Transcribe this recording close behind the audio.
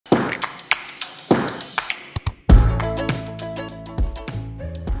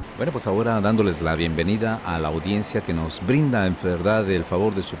Bueno, pues ahora dándoles la bienvenida a la audiencia que nos brinda en verdad el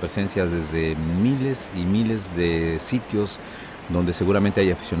favor de su presencia desde miles y miles de sitios donde seguramente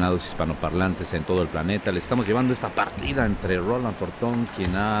hay aficionados hispanoparlantes en todo el planeta. Le estamos llevando esta partida entre Roland FORTHOMME,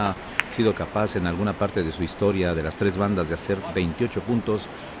 quien ha sido capaz en alguna parte de su historia de las tres bandas de hacer 28 puntos,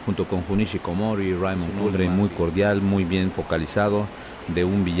 junto con Junichi Komori, Raymond Kudre, muy cordial, muy bien focalizado, de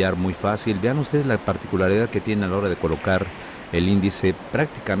un billar muy fácil. Vean ustedes la particularidad que tiene a la hora de colocar el índice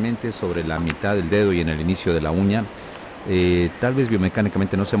prácticamente sobre la mitad del dedo y en el inicio de la uña. Tal vez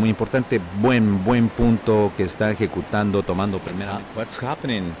biomecánicamente no sea muy importante. Buen punto que está ejecutando, tomando primera. What's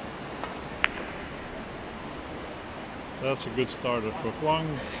happening? That's a good starter for HWANG.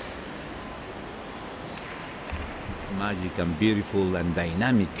 It's magic and beautiful and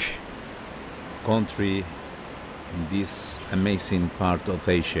dynamic country in this amazing part of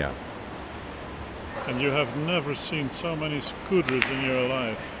Asia. And you have never seen so many scooters in your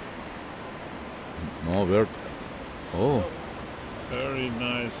life. No, Bert. Oh. Very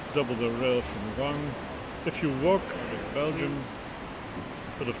nice double the rail from HWANG. If you walk, Belgium.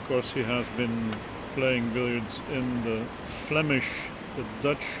 But of course he has been playing billiards in the Flemish, the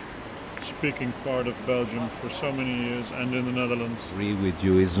Dutch-speaking part of Belgium for so many years, and in the Netherlands. I agree with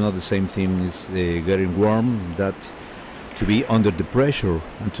you. It's not the same thing as getting warm. That to be under the pressure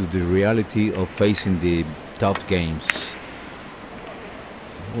and to the reality of facing the tough games.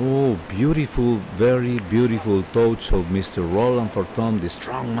 Oh, beautiful, very beautiful touch of Mr. Roland FORTHOMME, the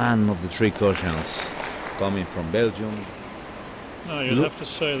strong man of the three cushions, coming from Belgium. Now you'll have to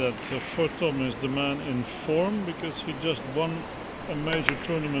say that FORTHOMME is the man in form, because he just won a major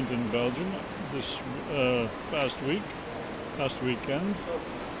tournament in Belgium this past weekend.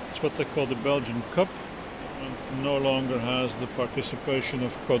 It's what they call the Belgian Cup. And no longer has the participation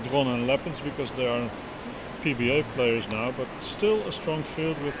of Caudron and Leppens because they are PBA players now, but still a strong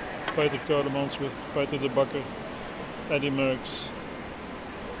field with Peter Keulemans, with Peter de Bakker, Eddie Merckx,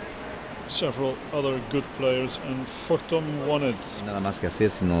 several other good players, and FORTHOMME won it. Nada más que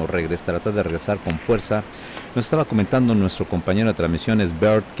hacer sino tratar de regresar con fuerza. Nos estaba comentando nuestro compañero de transmisiones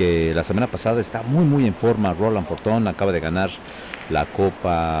Bert que la semana pasada está muy en forma. Roland FORTHOMME acaba de ganar la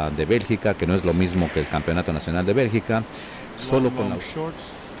Copa de Bélgica, que no es lo mismo que el Campeonato Nacional de Bélgica. Solo con la short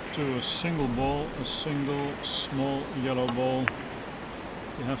to a single ball, a single small yellow ball.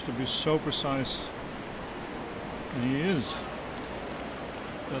 You have to be so precise, and he is.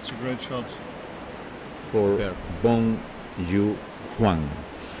 That's a great shot for Bong HWANG.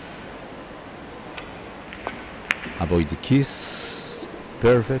 Avoid the kiss,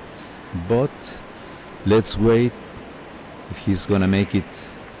 perfect, but let's wait if he's gonna make it,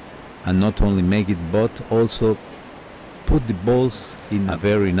 and not only make it but also put the balls in a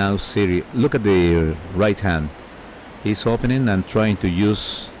very nice series. Look at the right hand. He's opening and trying to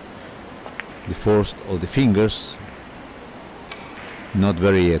use the force of the fingers. Not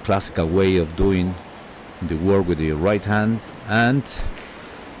very classical way of doing the work with the right hand, and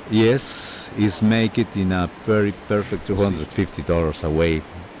yes, he's make it in a very perfect $250 away,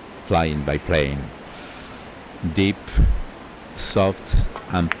 flying by plane. Deep, soft,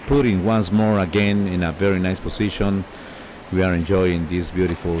 and putting once more again in a very nice position. We are enjoying this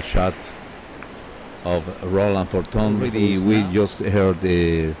beautiful shot of Roland FORTHOMME. Already we just heard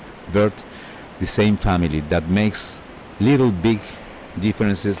Bert, the same family that makes little big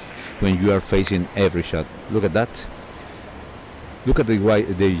differences when you are facing every shot. Look at that. Look at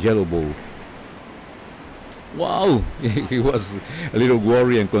the yellow ball. Wow. He was a little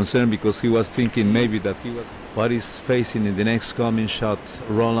worried and concerned because he was thinking maybe that he was what is facing in the next coming shot.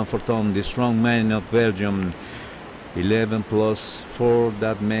 Roland FORTHOMME, the strong man of Belgium. 11 plus 4,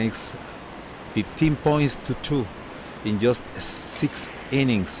 that makes 15 points to 2 in just 6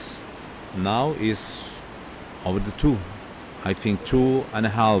 innings. Now is over the 2. I think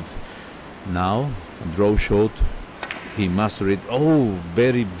 2.5. Now, draw shot, he mastered it. Oh,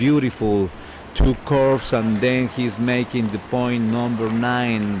 very beautiful. 2 curves, and then he's making the point number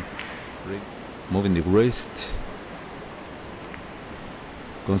 9. Moving the wrist,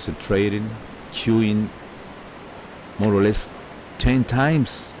 concentrating, cueing more or less 10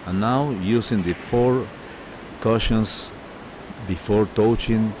 times, and now using the 4 cautions before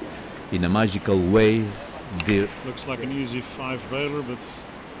touching in a magical way. Looks like an easy 5-railer, but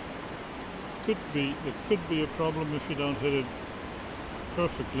there could be a problem if you don't hit it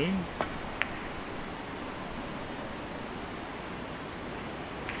perfectly.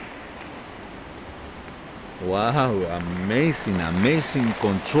 Wow, amazing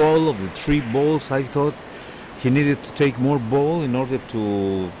control of the 3 balls. I thought he needed to take more ball in order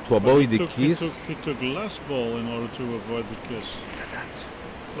to avoid the kiss. He took less ball in order to avoid the kiss. Look at that.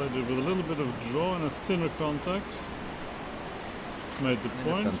 Played it with a little bit of draw and a thinner contact. Made the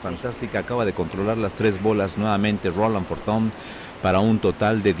point. Tan fantástica, acaba de controlar las 3 bolas nuevamente Roland FORTHOMME para un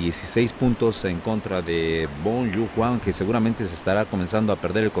total de 16 puntos en contra de Bong, que seguramente se estará comenzando a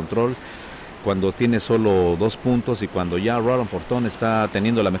perder el control cuando tiene solo 2 puntos y cuando ya Roland FORTHOMME está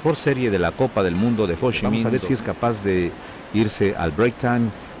teniendo la mejor serie de la Copa del Mundo de Chi Minh. Vamos a ver si es capaz de irse al break time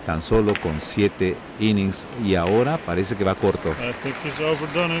tan solo con 7 innings y ahora parece que va corto. I think he's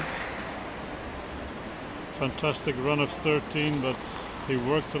overdone it. Fantastic run of 13, but he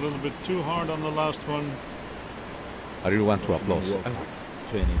worked a little bit too hard on the last one. I really want to applaud.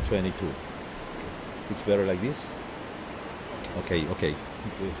 2022. It's better like this. Okay.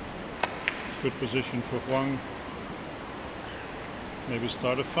 Good position for Huang. Maybe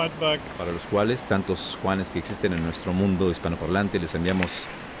start a fight back. Para los cuales, tantos Juanes que existen en nuestro mundo hispanoparlante, les enviamos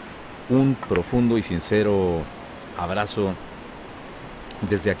un profundo y sincero abrazo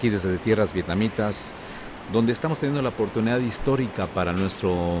desde aquí, desde tierras vietnamitas, donde estamos teniendo la oportunidad histórica para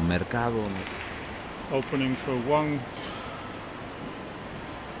nuestro mercado. Opening for Wang.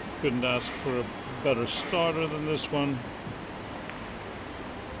 Couldn't ask for a better starter than this one.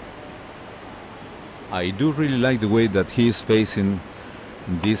 I do really like the way that he is facing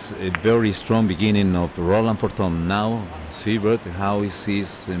this very strong beginning of Roland FORTHOMME. Now, see how he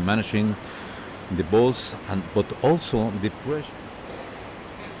is managing the balls, but also the pressure.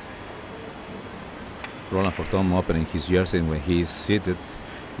 Roland FORTHOMME opening his jersey when he is seated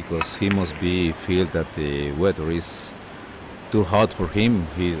because he must feel that the weather is too hot for him.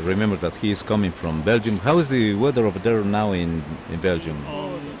 He remember that he is coming from Belgium. How is the weather over there now in Belgium?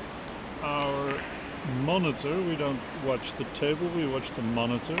 On our monitor, we don't watch the table, we watch the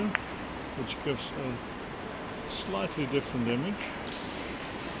monitor, which gives a slightly different image.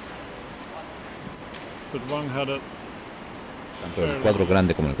 But Wang had a tanto el cuadro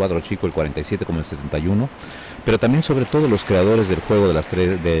grande como el cuadro chico, el 47 como el 71, pero también sobre todo los creadores del juego de las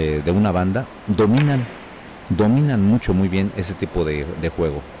tres de una banda dominan muy bien ese tipo de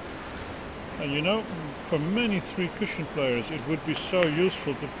juego. And you know, for many 3 cushion players, it would be so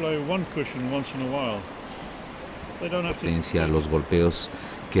useful to play 1 cushion once in a while. They don't have to. Los golpeos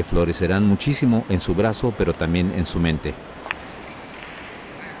que florecerán muchísimo en su brazo, pero también en su mente.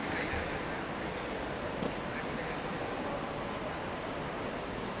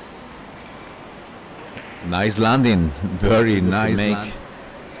 Nice landing, very nice. Make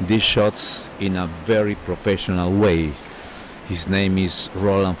these shots in a very professional way. His name is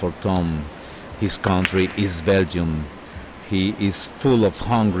Roland FORTHOMME. His country is Belgium. He is full of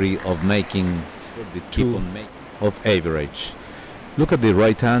hungry of making the 2 of average. Look at the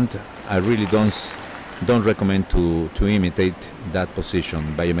right hand. I really don't recommend to imitate that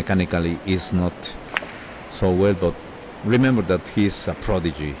position. Biomechanically is not so well, but remember that he is a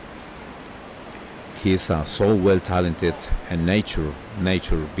prodigy. He is so well talented and nature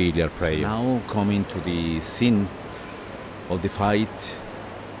billiard player. Now coming to the scene of the fight,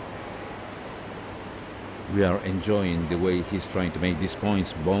 we are enjoying the way he's trying to make these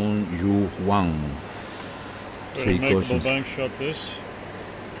points. Bong Wang. 3 cautions. Bank shot this.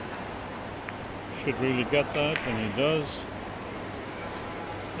 Should really get that, and he does.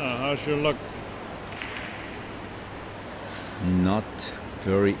 Now, how's your luck? Not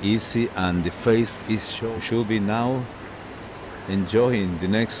very easy, and the face is should be now enjoying the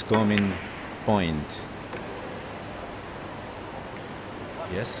next coming point.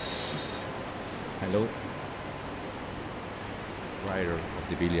 Yes. Hello. Writer of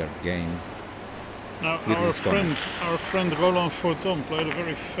the billiard game. Now our friend Roland FORTHOMME played a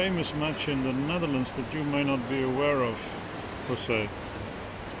very famous match in the Netherlands that you may not be aware of, Jose.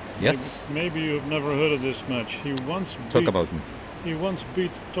 Yes. Maybe you've never heard of this match. He once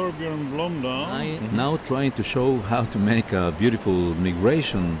beat Torbjörn Blomdahl. Now trying to show how to make a beautiful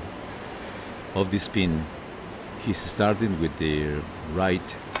migration of the spin. He's starting with the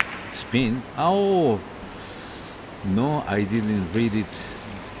right spin. Oh! No, I didn't read it.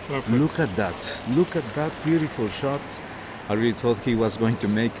 Perfect. Look at that. Look at that beautiful shot. I really thought he was going to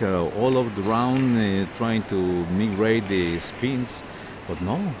make all of the round trying to migrate the spins. But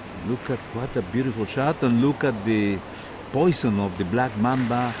no, look at what a beautiful shot, and look at the poison of the black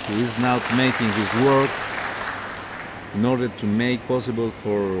mamba, who is now making his work in order to make possible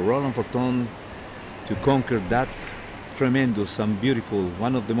for Roland FORTHOMME to conquer that tremendous and beautiful,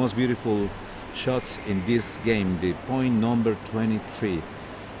 one of the most beautiful shots in this game, the point number 23.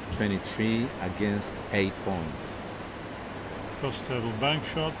 23 against 8 points. Cross table bank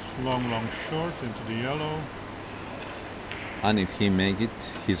shot, long short into the yellow. And if he make it,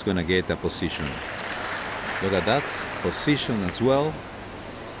 he's gonna get a position. Look at that position as well.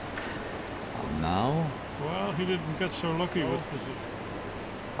 Now, well, he didn't get so lucky with position.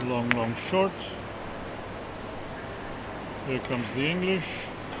 Long short. Here comes the English.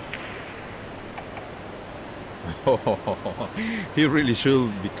 he really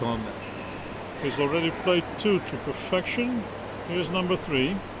should become. He's already played 2 to perfection. Here's number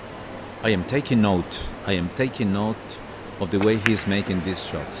 3. I am taking note. I am taking note of the way he's making these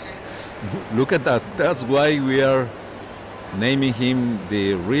shots. Look at that. That's why we are naming him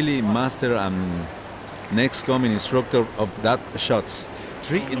the really master and next coming instructor of that shots.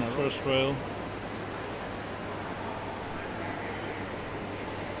 3 in the first rail.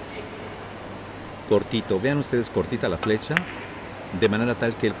 Cortito. Vean ustedes, cortita la flecha, de manera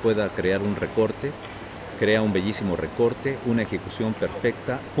tal que él pueda crear un recorte. Crea un bellísimo recorte, una ejecución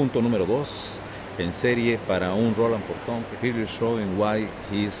perfecta. Punto número 2 en serie para un Roland FORTHOMME, clearly showing why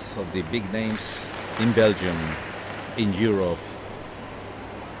he's of the big names in Belgium, in Europe.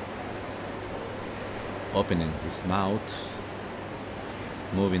 Opening his mouth,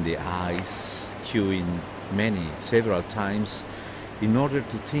 moving the eyes, cueing several times in order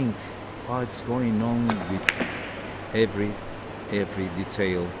to think what's going on with every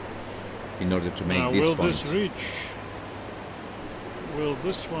detail in order to make this point. Will this reach? Will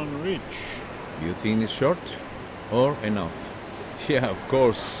this one reach? You think it's short or enough? Yeah, of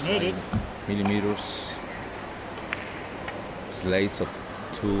course. Made it. Millimeters. Slice of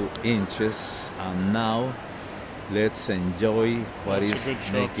 2 inches. And now let's enjoy what is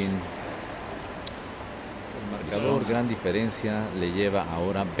making. El marcador, gran diferencia, le lleva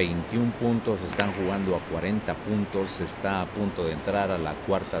ahora 21 puntos, están jugando a 40 puntos, está a punto de entrar a la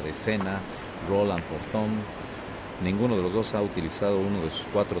cuarta decena, Roland FORTHOMME. Ninguno de los dos ha utilizado uno de sus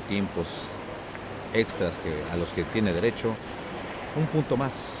 4 tiempos extras a los que tiene derecho. Un punto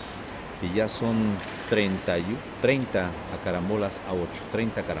más y ya son 30 a carambolas a 8.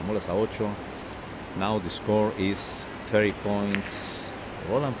 30 carambolas a 8. Now the score is 30 points.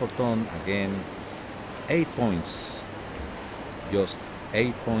 Roland FORTHOMME again. 8 points, just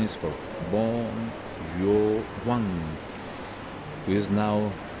 8 points for Bong, HWANG, who is now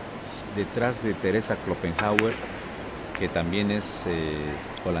detrás de Teresa Kloppenhauer, que también es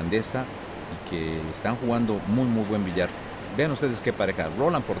holandesa y que están jugando muy buen billar. Vean ustedes qué pareja,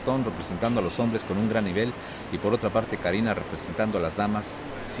 Roland FORTHOMME representando a los hombres con un gran nivel y por otra parte Karina representando a las damas.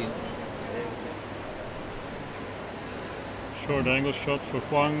 Sí. Short angle shot for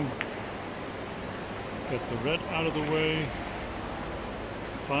HWANG. Get the red out of the way.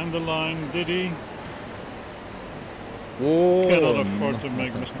 Find the line, did he? Oh, cannot afford to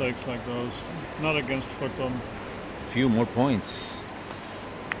make mistakes like those. Not against FORTHOMME. A few more points.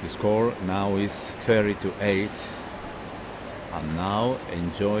 The score now is 30 to 8. And now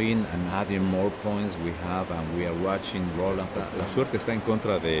enjoying and adding more points we have, and we are watching Roland. La suerte está en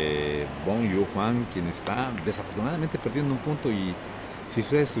contra de Bong HWANG, quien está desafortunadamente perdiendo un punto, y si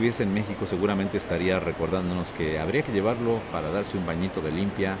usted estuviese en México seguramente estaría recordándonos que habría que llevarlo para darse un bañito de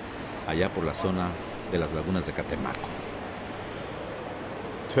limpia allá por la zona de las lagunas de Catemaco.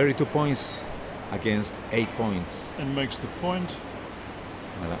 32 points against 8 points. And makes the point.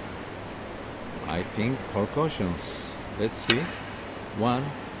 I think 4 cautions. Let's see. 1,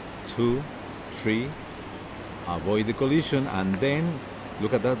 2, 3. Avoid the collision, and then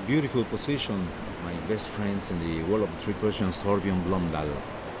look at that beautiful position. My best friends in the world of the 3 cautions, Torbjörn Blomdahl.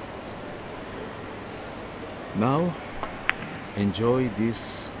 Now, enjoy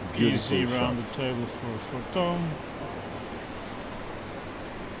this beautiful easy shot. round the table for FORTHOMME.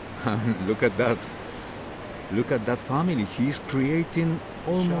 Look at that. Look at that family. He's creating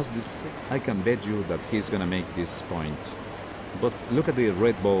almost this. I can bet you that he's gonna make this point. But look at the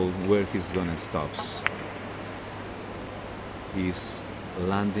red ball where he's gonna stops. He's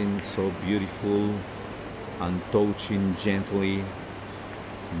landing so beautiful and touching gently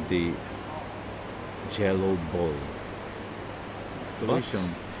the yellow ball. But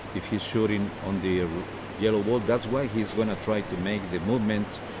if he's shooting on the yellow ball, that's why he's gonna try to make the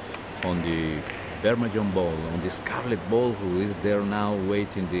movement on the Bermejon ball, on the Scarlet ball, who is there now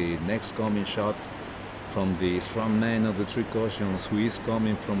waiting the next coming shot from the strong man of the 3 cautions, who is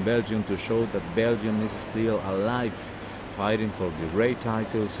coming from Belgium to show that Belgium is still alive, fighting for the great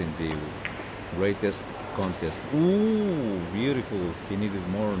titles in the greatest contest. Ooh, beautiful. He needed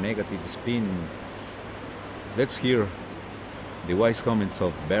more negative spin. Let's hear the wise comments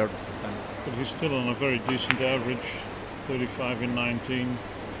of Bert. But he's still on a very decent average, 35 in 19.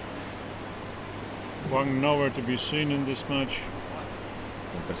 HWANG nowhere to be seen in this match.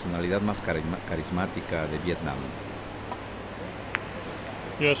 La personalidad más carismática de Vietnam.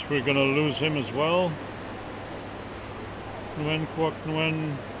 Yes, we're going to lose him as well. Nguyen Quoc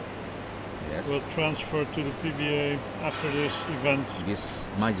Nguyen. Yes. will transfer to the PBA after this event. This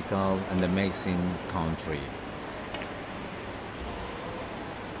magical and amazing country.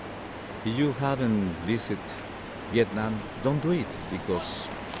 If you haven't visited Vietnam, don't do it, because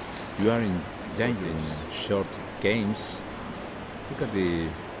you are in danger in short games. Look at the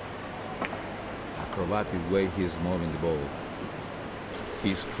acrobatic way he's moving the ball.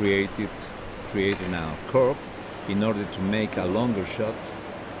 He's creating a curve in order to make a longer shot.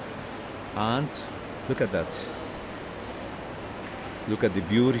 And look at that. Look at the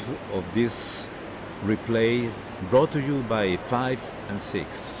beauty of this replay, brought to you by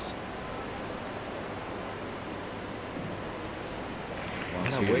Five&Six.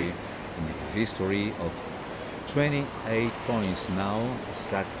 Once away in the history of 28 points now,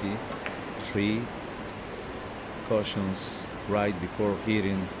 exactly 3 cautions right before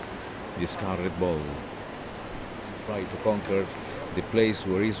hitting the scarlet ball. Try to conquer the place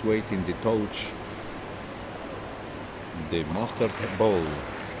where he's waiting the touch, the mustard ball.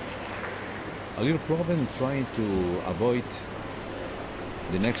 A little problem trying to avoid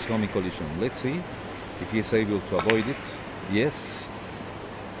the next coming collision. Let's see if he's able to avoid it. Yes.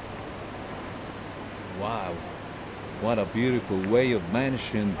 Wow, what a beautiful way of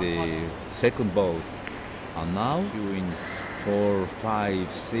managing the second ball. And now doing 4,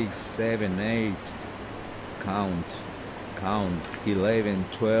 5, 6, 7, 8, count 11,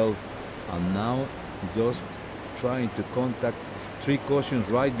 12, and now just trying to contact 3 cautions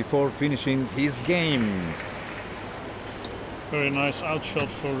right before finishing his game. Very nice outshot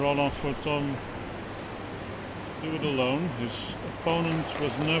for Roland FORTHOMME. Do it alone. His opponent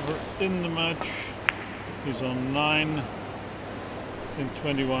was never in the match. He's on 9 in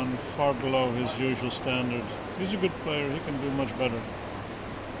 21, far below his usual standard. He's a good player, he can do much better.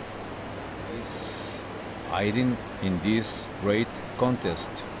 He's fighting in this great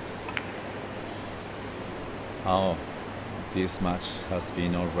contest. Oh, this match has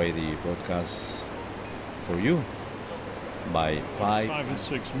been already broadcast for you by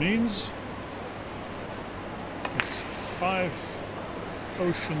Five&Six means it's 5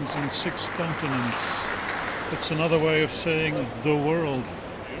 oceans and 6 continents. It's another way of saying the world.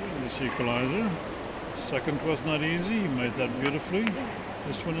 This equalizer. Second was not easy, he made that beautifully.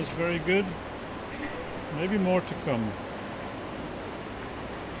 This one is very good. Maybe more to come.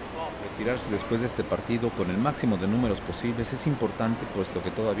 Retirarse después de este partido con el máximo de números posibles es importante, puesto que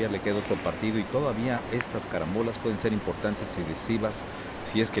todavía le queda otro partido y todavía estas carambolas pueden ser importantes y decisivas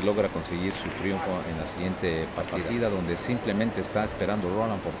si es que logra conseguir su triunfo en la siguiente partida, donde simplemente está esperando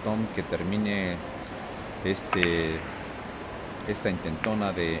Roland FORTHOMME que termine esta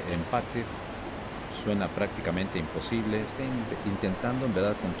intentona de empate. Suena prácticamente imposible. Está intentando en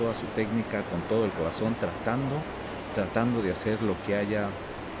verdad con toda su técnica, con todo el corazón, tratando de hacer lo que haya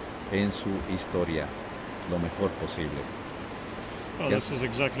en su historia lo mejor posible. Well, this is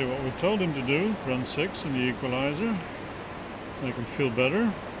exactly what we told him to do. Run 6 in the equalizer. Make him feel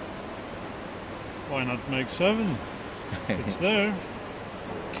better. Why not make 7? It's there.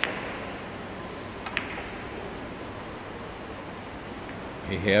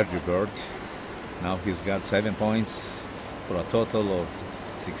 He heard you, Bert. Now he's got 7 points for a total of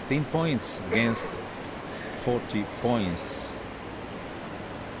 16 points against 40 points.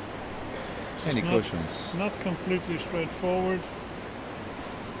 Any cautions? Not completely straightforward.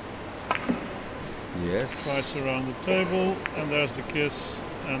 Yes. Twice around the table, and there's the kiss,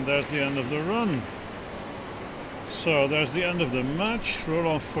 and there's the end of the run. So there's the end of the match.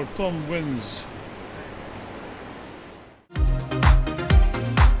 Roland FORTHOMME wins